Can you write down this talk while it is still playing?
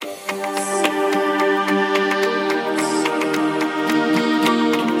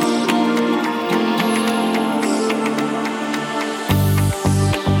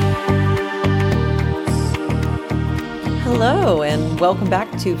welcome back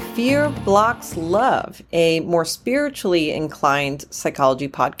to Fear Blocks Love, a more spiritually inclined psychology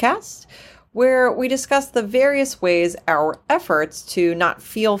podcast where we discuss the various ways our efforts to not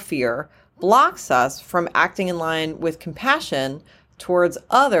feel fear blocks us from acting in line with compassion towards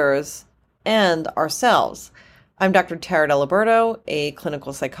others and ourselves. I'm Dr. Deliberto, a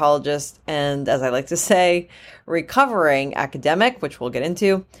clinical psychologist and, as I like to say, recovering academic, which we'll get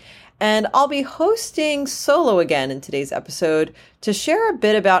into. And I'll be hosting solo again in today's episode to share a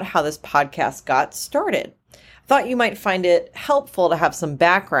bit about how this podcast got started. I thought you might find it helpful to have some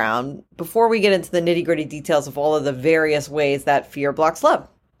background before we get into the nitty-gritty details of all of the various ways that fear blocks love.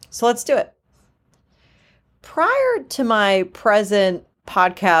 So let's do it. Prior to my present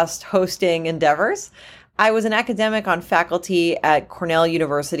podcast hosting endeavors, I was an academic on faculty at Cornell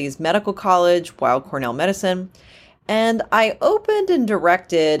University's Medical College, Weill Cornell Medicine, and I opened and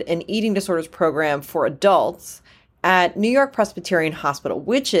directed an eating disorders program for adults at New York Presbyterian Hospital,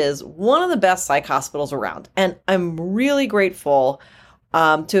 which is one of the best psych hospitals around. And I'm really grateful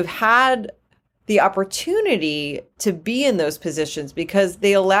to have had the opportunity to be in those positions because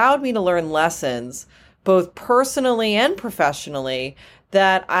they allowed me to learn lessons, both personally and professionally,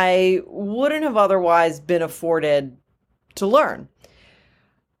 that I wouldn't have otherwise been afforded to learn.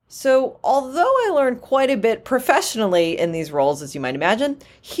 So although I learned quite a bit professionally in these roles, as you might imagine,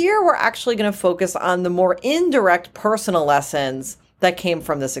 here we're actually going to focus on the more indirect personal lessons that came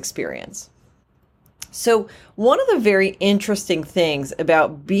from this experience. So one of the very interesting things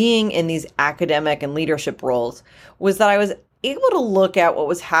about being in these academic and leadership roles was that I was able to look at what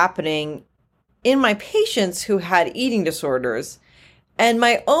was happening in my patients who had eating disorders and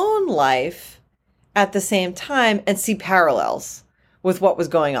my own life at the same time and see parallels with what was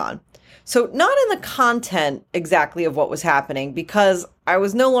going on. So not in the content exactly of what was happening, because I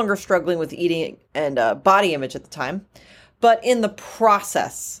was no longer struggling with eating and body image at the time, but in the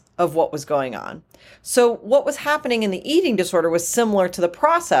process of what was going on. So what was happening in the eating disorder was similar to the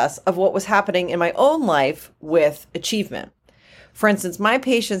process of what was happening in my own life with achievement. For instance, my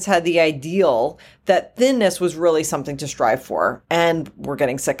patients had the ideal that thinness was really something to strive for, and were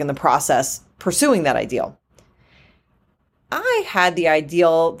getting sick in the process pursuing that ideal. I had the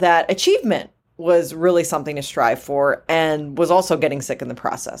ideal that achievement was really something to strive for and was also getting sick in the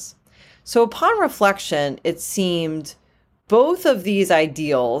process. So upon reflection, it seemed both of these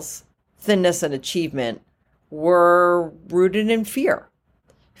ideals, thinness and achievement, were rooted in fear.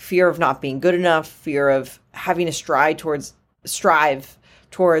 Fear of not being good enough, fear of having to strive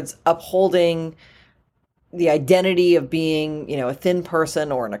towards upholding the identity of being, a thin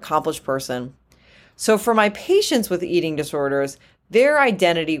person or an accomplished person. So for my patients with eating disorders, their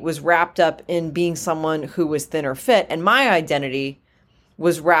identity was wrapped up in being someone who was thin or fit, and my identity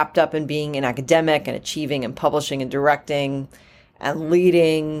was wrapped up in being an academic and achieving and publishing and directing and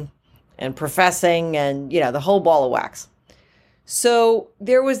leading and professing and, the whole ball of wax. So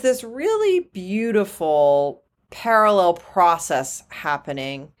there was this really beautiful parallel process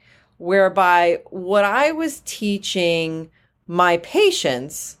happening whereby what I was teaching my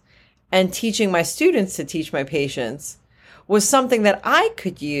patients and teaching my students to teach my patients was something that I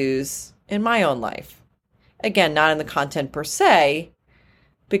could use in my own life. Again, not in the content per se,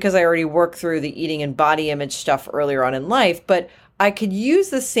 because I already worked through the eating and body image stuff earlier on in life, but I could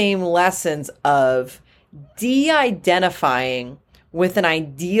use the same lessons of de-identifying with an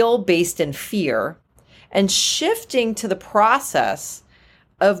ideal based in fear and shifting to the process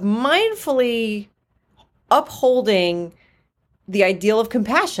of mindfully upholding the ideal of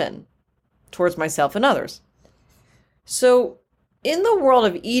compassion towards myself and others. So in the world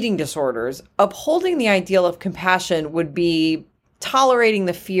of eating disorders, upholding the ideal of compassion would be tolerating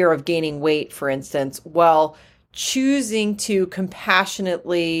the fear of gaining weight, for instance, while choosing to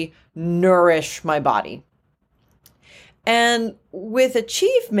compassionately nourish my body. And with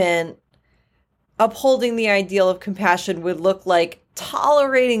achievement, upholding the ideal of compassion would look like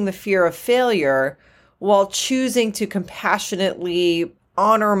tolerating the fear of failure while choosing to compassionately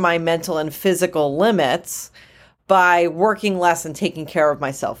honor my mental and physical limits by working less and taking care of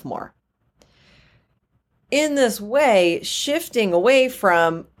myself more. In this way, shifting away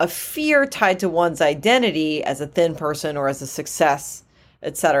from a fear tied to one's identity as a thin person or as a success,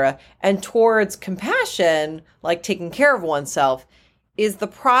 etc., and towards compassion, like taking care of oneself, is the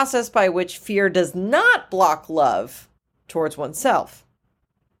process by which fear does not block love towards oneself.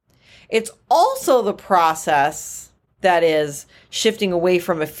 It's also the process that is shifting away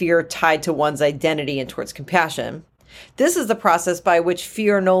from a fear tied to one's identity and towards compassion. This is the process by which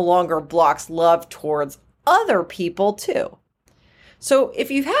fear no longer blocks love towards other people too. So if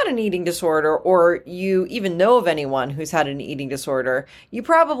you've had an eating disorder, or you even know of anyone who's had an eating disorder, you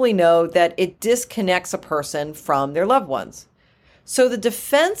probably know that it disconnects a person from their loved ones. So the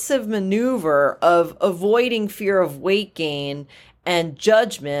defensive maneuver of avoiding fear of weight gain and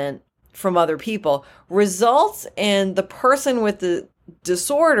judgment from other people results in the person with the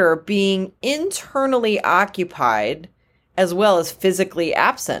disorder being internally occupied as well as physically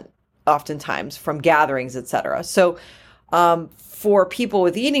absent, oftentimes from gatherings, etc. So for people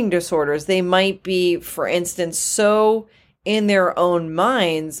with eating disorders, they might be, for instance, so in their own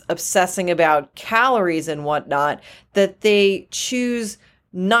minds, obsessing about calories and whatnot, that they choose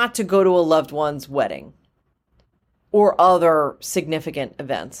not to go to a loved one's wedding or other significant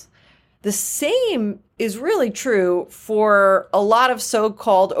events. The same is really true for a lot of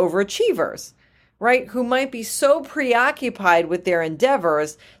so-called overachievers, right? Who might be so preoccupied with their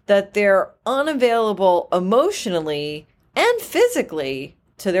endeavors that they're unavailable emotionally and physically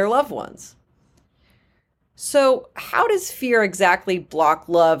to their loved ones. So how does fear exactly block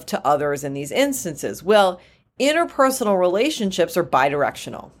love to others in these instances? Well, interpersonal relationships are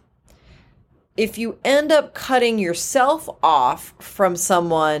bidirectional. If you end up cutting yourself off from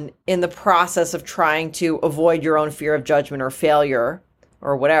someone in the process of trying to avoid your own fear of judgment or failure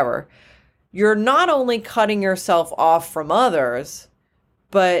or whatever, you're not only cutting yourself off from others,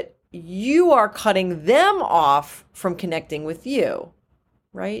 but you are cutting them off from connecting with you,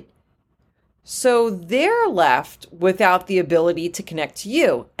 right? So they're left without the ability to connect to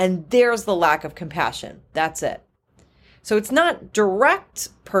you. And there's the lack of compassion. That's it. So it's not direct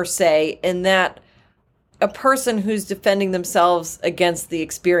per se, in that a person who's defending themselves against the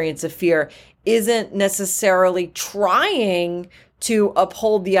experience of fear isn't necessarily trying to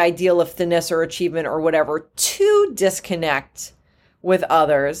uphold the ideal of thinness or achievement or whatever to disconnect with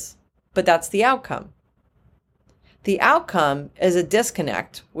others, but that's the outcome. The outcome is a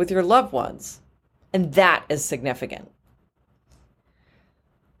disconnect with your loved ones, and that is significant.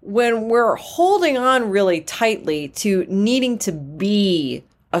 When we're holding on really tightly to needing to be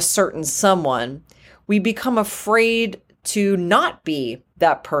a certain someone, we become afraid to not be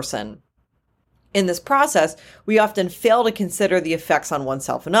that person. In this process, we often fail to consider the effects on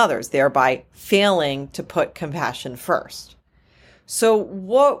oneself and others, thereby failing to put compassion first. So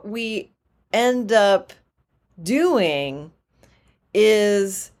what we end up doing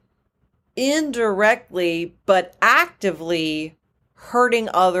is indirectly but actively hurting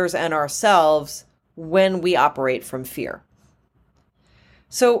others and ourselves when we operate from fear.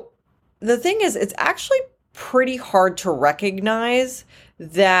 So the thing is, it's actually pretty hard to recognize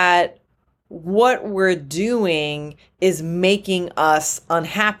that what we're doing is making us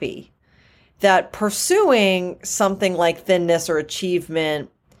unhappy. That pursuing something like thinness or achievement,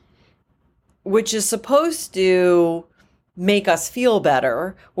 which is supposed to make us feel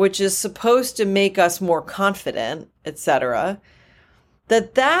better, which is supposed to make us more confident, etc.,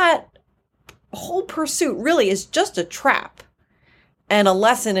 that whole pursuit really is just a trap and a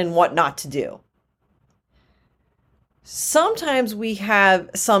lesson in what not to do. Sometimes we have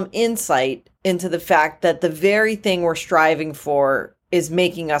some insight into the fact that the very thing we're striving for is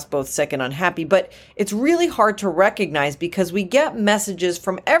making us both sick and unhappy, but it's really hard to recognize because we get messages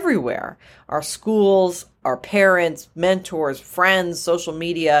from everywhere. Our schools, our parents, mentors, friends, social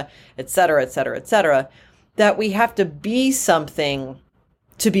media, etc., etc., etc., that we have to be something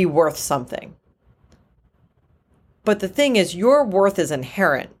to be worth something. But the thing is, your worth is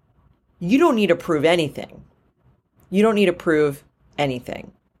inherent. You don't need to prove anything. You don't need to prove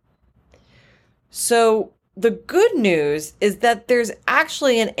anything. So the good news is that there's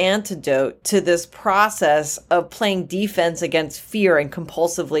actually an antidote to this process of playing defense against fear and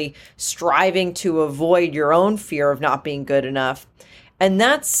compulsively striving to avoid your own fear of not being good enough. And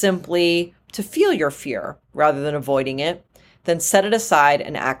that's simply to feel your fear rather than avoiding it, then set it aside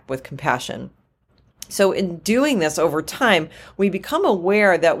and act with compassion. So in doing this over time, we become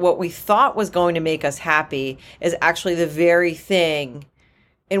aware that what we thought was going to make us happy is actually the very thing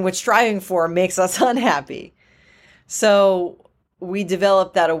in which striving for makes us unhappy. So we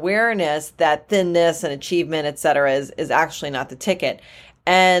develop that awareness that thinness and achievement, etc., is actually not the ticket.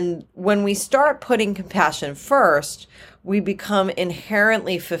 And when we start putting compassion first, we become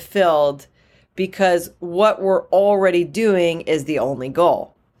inherently fulfilled because what we're already doing is the only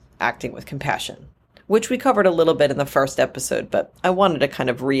goal, acting with compassion, which we covered a little bit in the first episode, but I wanted to kind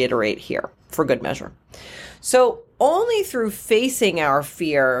of reiterate here for good measure. So only through facing our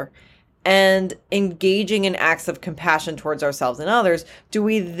fear and engaging in acts of compassion towards ourselves and others do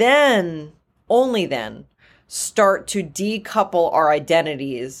we then, only then, start to decouple our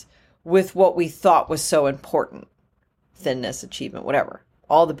identities with what we thought was so important. thinness, achievement, whatever,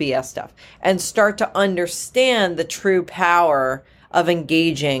 all the BS stuff, and start to understand the true power of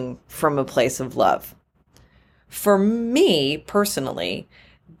engaging from a place of love. For me personally,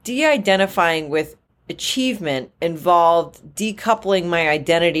 de-identifying with achievement involved decoupling my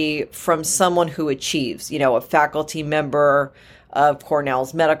identity from someone who achieves, a faculty member of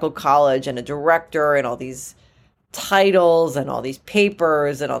Cornell's Medical College and a director and all these titles and all these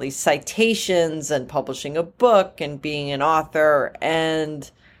papers and all these citations and publishing a book and being an author,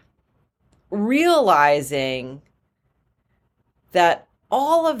 and realizing that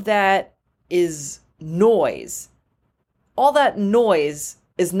all of that is noise. All that noise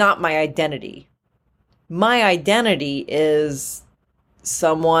is not my identity. My identity is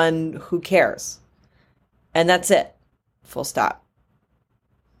someone who cares. And that's it. Full stop.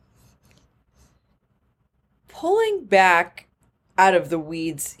 Pulling back out of the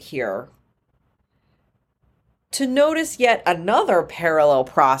weeds here to notice yet another parallel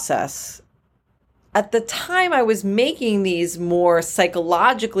process. At the time I was making these more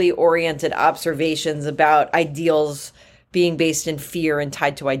psychologically oriented observations about ideals being based in fear and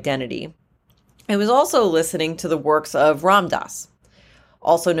tied to identity, I was also listening to the works of Ram Dass,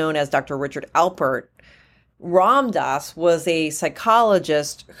 also known as Dr. Richard Alpert. Ram Dass was a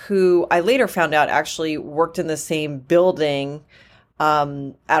psychologist who I later found out actually worked in the same building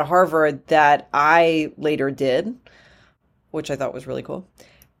at Harvard that I later did, which I thought was really cool.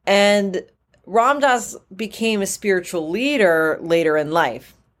 And Ram Dass became a spiritual leader later in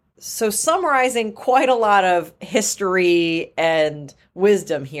life. So summarizing quite a lot of history and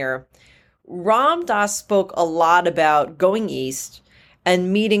wisdom here, Ram Dass spoke a lot about going east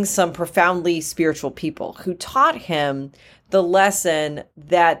and meeting some profoundly spiritual people who taught him the lesson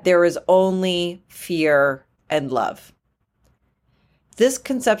that there is only fear and love. This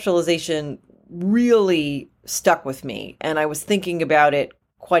conceptualization really stuck with me, and I was thinking about it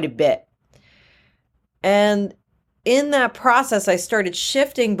quite a bit. And in that process, I started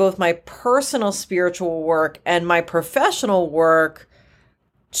shifting both my personal spiritual work and my professional work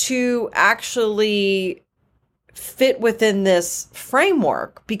to actually fit within this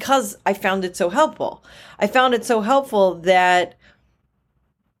framework because I found it so helpful. I found it so helpful that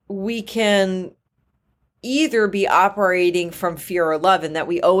we can either be operating from fear or love, and that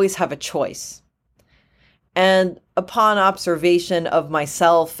we always have a choice. And upon observation of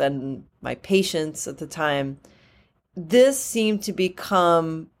myself and my patients at the time, this seemed to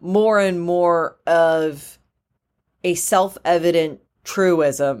become more and more of a self-evident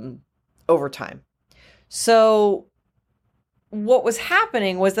truism over time. So what was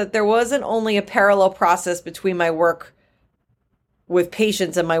happening was that there wasn't only a parallel process between my work with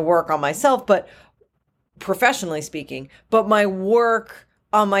patients and my work on myself, but professionally speaking, but my work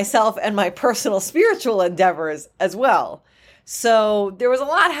on myself and my personal spiritual endeavors as well. So there was a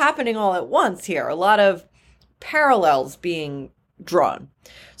lot happening all at once here, a lot of parallels being drawn.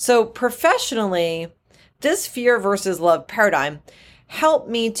 So professionally, this fear versus love paradigm helped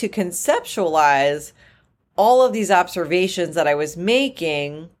me to conceptualize all of these observations that I was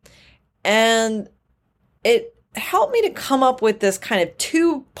making, and it helped me to come up with this kind of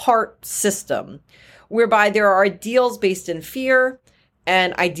two-part system whereby there are ideals based in fear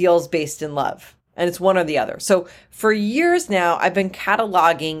and ideals based in love. And it's one or the other. So for years now, I've been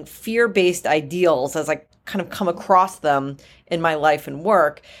cataloging fear-based ideals as I kind of come across them in my life and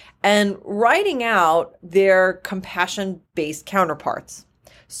work, and writing out their compassion-based counterparts.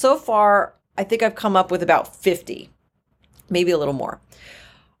 So far, I think I've come up with about 50, maybe a little more.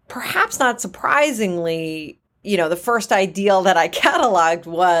 Perhaps not surprisingly, the first ideal that I cataloged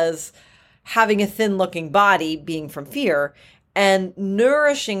was having a thin-looking body, being from fear, and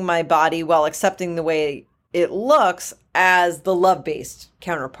nourishing my body while accepting the way it looks as the love-based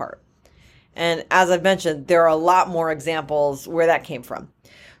counterpart. And as I've mentioned, there are a lot more examples where that came from.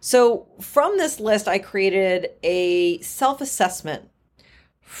 So from this list, I created a self-assessment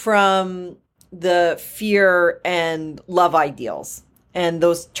from the fear and love ideals, and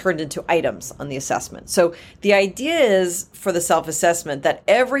those turned into items on the assessment. So the idea is for the self-assessment that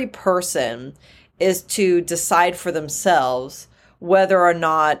every person is to decide for themselves whether or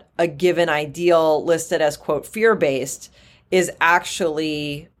not a given ideal listed as, quote, fear-based is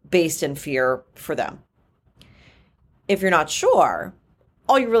actually based in fear for them. If you're not sure,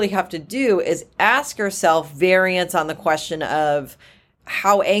 all you really have to do is ask yourself variants on the question of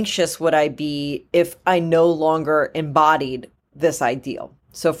how anxious would I be if I no longer embodied this ideal?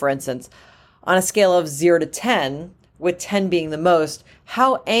 So for instance, on a scale of 0 to 10, with 10 being the most,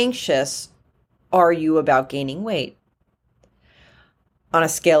 how anxious are you about gaining weight? on a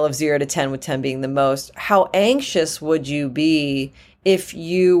scale of 0 to 10, with 10 being the most, how anxious would you be if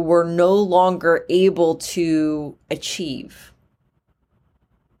you were no longer able to achieve?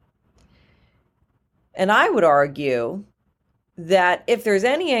 And I would argue that if there's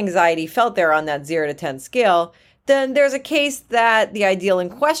any anxiety felt there on that 0 to 10 scale, then there's a case that the ideal in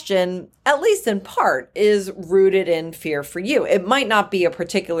question, at least in part, is rooted in fear for you. It might not be a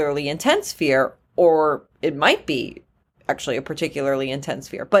particularly intense fear, or it might be actually a particularly intense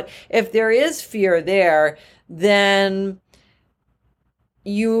fear. But if there is fear there, then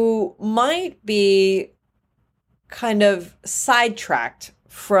you might be kind of sidetracked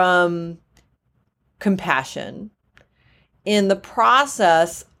from compassion in the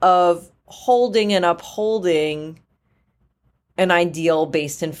process of holding and upholding an ideal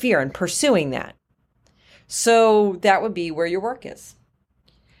based in fear and pursuing that. So that would be where your work is.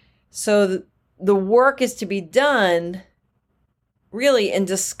 So the work is to be done really in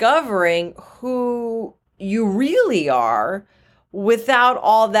discovering who you really are without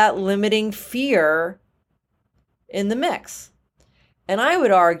all that limiting fear in the mix. And I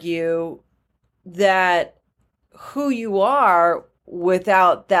would argue that who you are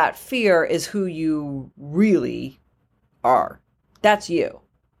without that fear is who you really are. That's you.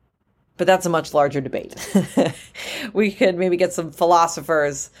 But that's a much larger debate. We could maybe get some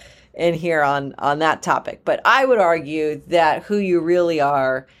philosophers in here on that topic. But I would argue that who you really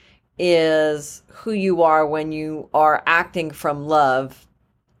are is who you are when you are acting from love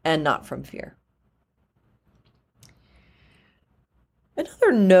and not from fear.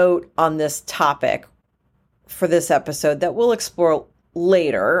 Another note on this topic for this episode that we'll explore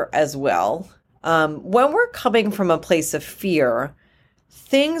later as well. When we're coming from a place of fear,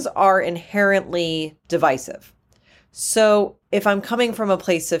 things are inherently divisive. So if I'm coming from a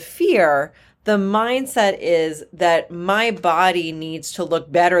place of fear, the mindset is that my body needs to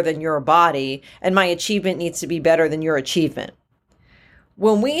look better than your body, and my achievement needs to be better than your achievement.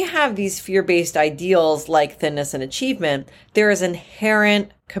 When we have these fear-based ideals like thinness and achievement, there is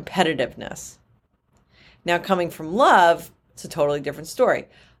inherent competitiveness. Now, coming from love, it's a totally different story.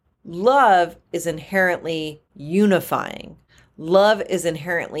 Love is inherently unifying. Love is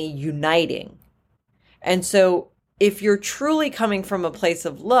inherently uniting. And so if you're truly coming from a place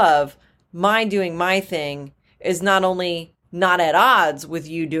of love, my doing my thing is not only not at odds with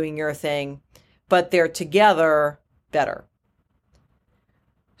you doing your thing, but they're together better.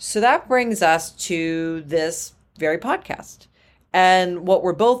 So that brings us to this very podcast and what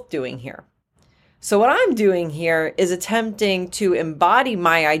we're both doing here. So what I'm doing here is attempting to embody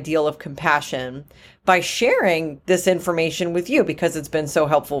my ideal of compassion by sharing this information with you because it's been so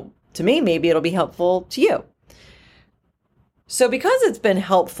helpful to me. Maybe it'll be helpful to you. So because it's been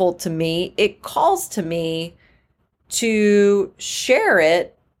helpful to me, it calls to me to share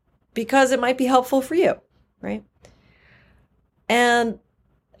it because it might be helpful for you, right? And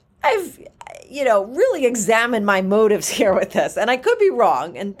I've, really examined my motives here with this, and I could be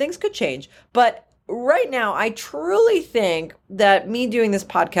wrong and things could change. But right now, I truly think that me doing this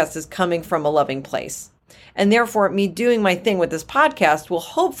podcast is coming from a loving place. And therefore, me doing my thing with this podcast will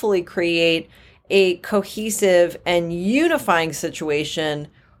hopefully create a cohesive and unifying situation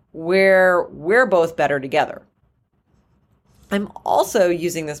where we're both better together. I'm also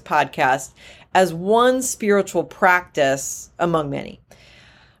using this podcast as one spiritual practice among many.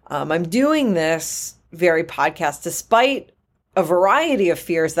 I'm doing this very podcast despite a variety of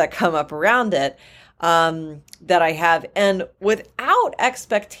fears that come up around it that I have, and without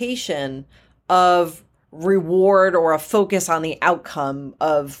expectation of reward or a focus on the outcome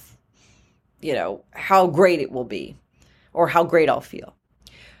of, how great it will be or how great I'll feel.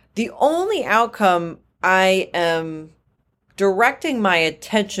 The only outcome I am directing my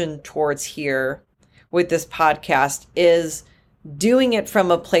attention towards here with this podcast is doing it from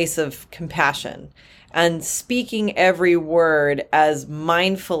a place of compassion and speaking every word as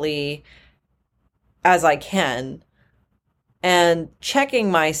mindfully as I can and checking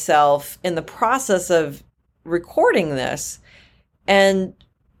myself in the process of recording this and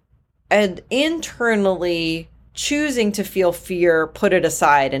internally choosing to feel fear, put it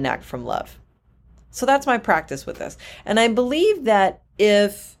aside, and act from love. So that's my practice with this. And I believe that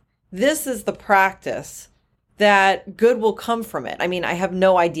if this is the practice, that good will come from it. I mean, I have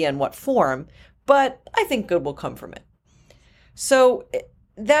no idea in what form, but I think good will come from it. So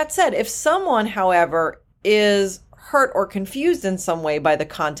that said, if someone, however, is hurt or confused in some way by the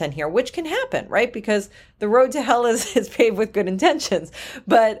content here, which can happen, right? Because the road to hell is paved with good intentions.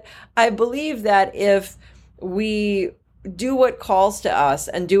 But I believe that if we do what calls to us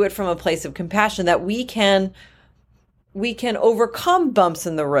and do it from a place of compassion, that we can we can overcome bumps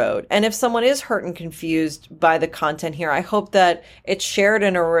in the road. And if someone is hurt and confused by the content here, I hope that it's shared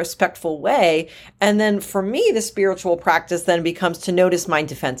in a respectful way. And then for me, the spiritual practice then becomes to notice my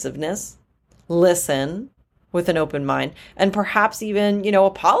defensiveness, listen with an open mind, and perhaps even,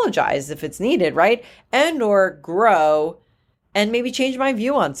 apologize if it's needed, right? And or grow and maybe change my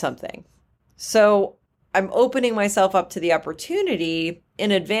view on something. So I'm opening myself up to the opportunity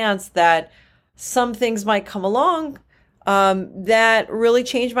in advance that some things might come along that really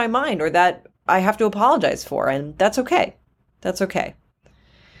change my mind or that I have to apologize for. And that's okay. That's okay.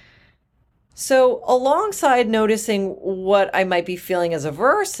 So alongside noticing what I might be feeling as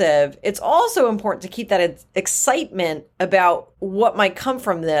aversive, it's also important to keep that excitement about what might come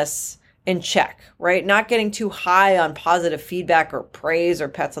from this in check, right? Not getting too high on positive feedback or praise or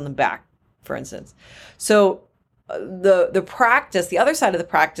pats on the back, for instance. So the practice, the other side of the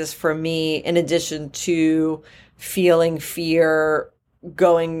practice for me, in addition to feeling fear,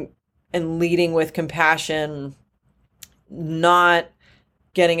 going and leading with compassion, not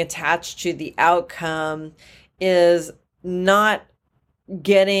getting attached to the outcome, is not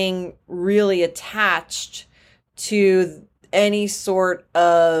getting really attached to any sort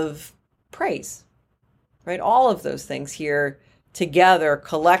of praise, right? All of those things here together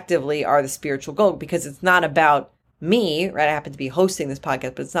collectively are the spiritual goal, because it's not about me, right? I happen to be hosting this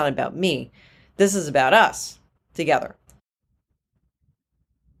podcast, but it's not about me. This is about us together.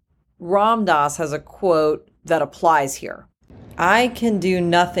 Ram Dass has a quote that applies here. I can do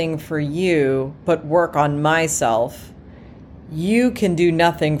nothing for you but work on myself. You can do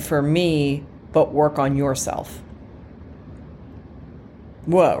nothing for me but work on yourself.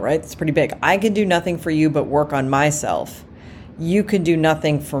 Whoa, right? That's pretty big. I can do nothing for you but work on myself. You can do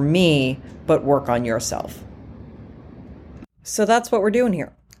nothing for me but work on yourself. So that's what we're doing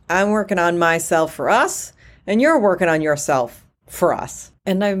here. I'm working on myself for us, and you're working on yourself for us.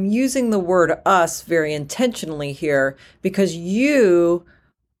 And I'm using the word us very intentionally here because you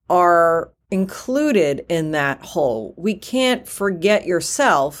are included in that whole. We can't forget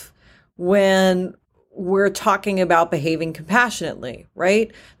yourself when we're talking about behaving compassionately,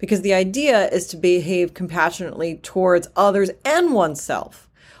 right? Because the idea is to behave compassionately towards others and oneself.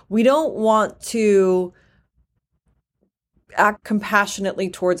 We don't want to act compassionately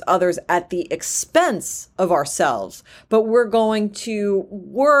towards others at the expense of ourselves, but we're going to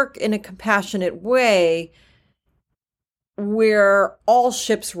work in a compassionate way where all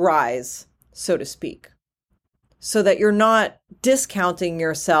ships rise, so to speak, so that you're not discounting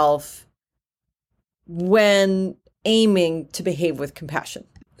yourself when aiming to behave with compassion.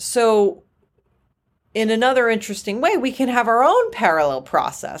 So in another interesting way, we can have our own parallel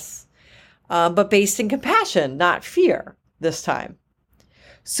process, but based in compassion, not fear this time.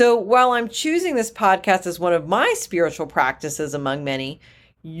 So while I'm choosing this podcast as one of my spiritual practices among many,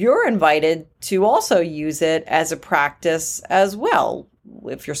 you're invited to also use it as a practice as well,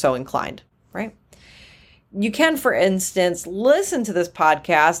 if you're so inclined, right? You can, for instance, listen to this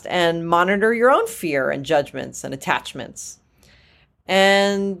podcast and monitor your own fear and judgments and attachments.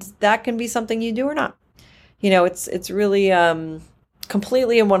 And that can be something you do or not. It's really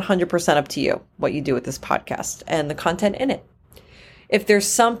completely and 100% up to you what you do with this podcast and the content in it. If there's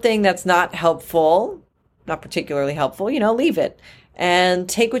something that's not helpful, not particularly helpful, leave it and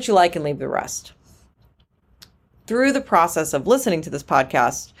take what you like and leave the rest. Through the process of listening to this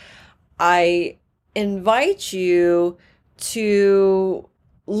podcast, I invite you to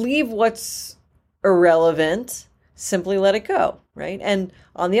leave what's irrelevant, simply let it go, right? And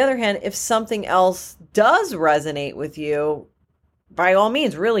on the other hand, if something else does resonate with you, by all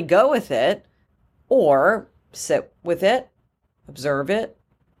means, really go with it, or sit with it, observe it,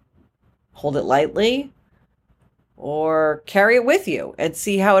 hold it lightly, or carry it with you and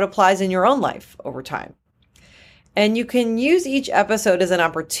see how it applies in your own life over time. And you can use each episode as an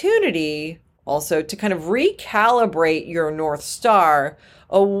opportunity also to kind of recalibrate your North Star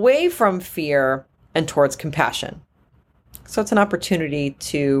away from fear and towards compassion. So it's an opportunity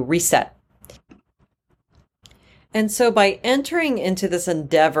to reset. And so by entering into this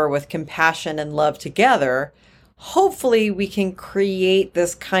endeavor with compassion and love together, hopefully we can create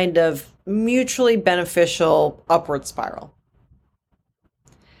this kind of mutually beneficial upward spiral.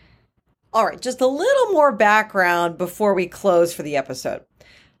 All right, just a little more background before we close for the episode.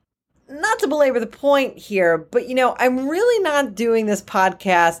 Not to belabor the point here, but I'm really not doing this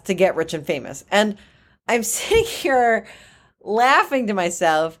podcast to get rich and famous. And I'm sitting here laughing to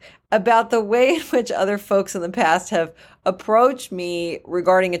myself about the way in which other folks in the past have approached me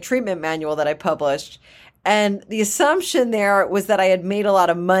regarding a treatment manual that I published. And the assumption there was that I had made a lot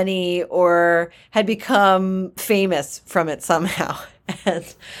of money or had become famous from it somehow.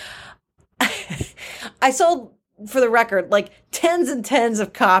 And I sold, for the record, like tens and tens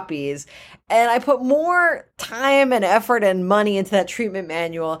of copies. And I put more time and effort and money into that treatment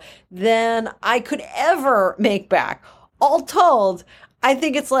manual than I could ever make back. All told, I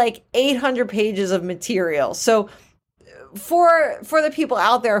think it's like 800 pages of material. So for the people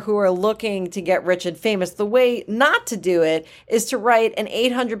out there who are looking to get rich and famous, the way not to do it is to write an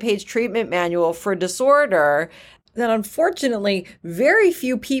 800-page treatment manual for a disorder that unfortunately very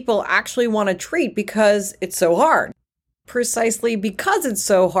few people actually want to treat because it's so hard. Precisely because it's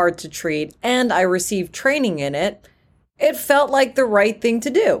so hard to treat and I received training in it, it felt like the right thing to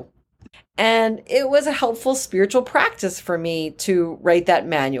do. And it was a helpful spiritual practice for me to write that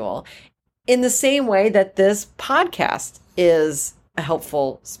manual in the same way that this podcast is a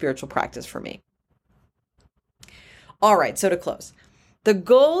helpful spiritual practice for me. All right, so to close. The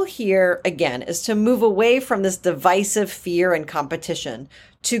goal here, again, is to move away from this divisive fear and competition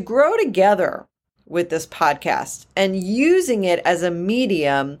to grow together with this podcast and using it as a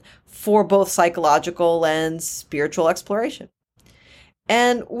medium for both psychological and spiritual exploration.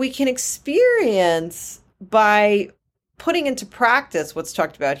 And we can experience by putting into practice what's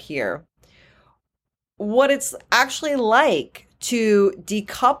talked about here, what it's actually like to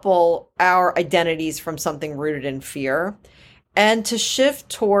decouple our identities from something rooted in fear and to shift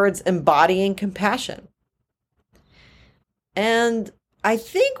towards embodying compassion. And I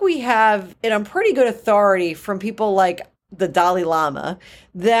think we have it on pretty good authority from people like the Dalai Lama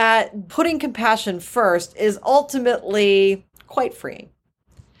that putting compassion first is ultimately quite freeing.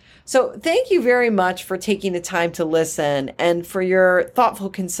 So thank you very much for taking the time to listen and for your thoughtful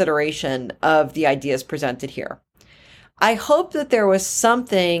consideration of the ideas presented here. I hope that there was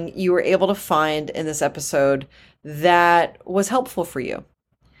something you were able to find in this episode that was helpful for you.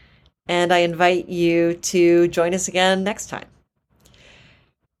 And I invite you to join us again next time.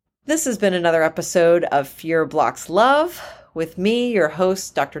 This has been another episode of Fear Blocks Love with me, your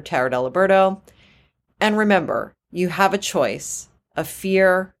host, Dr. Tara Deliberto. And remember, you have a choice of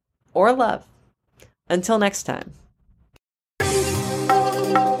fear or love. Until next time.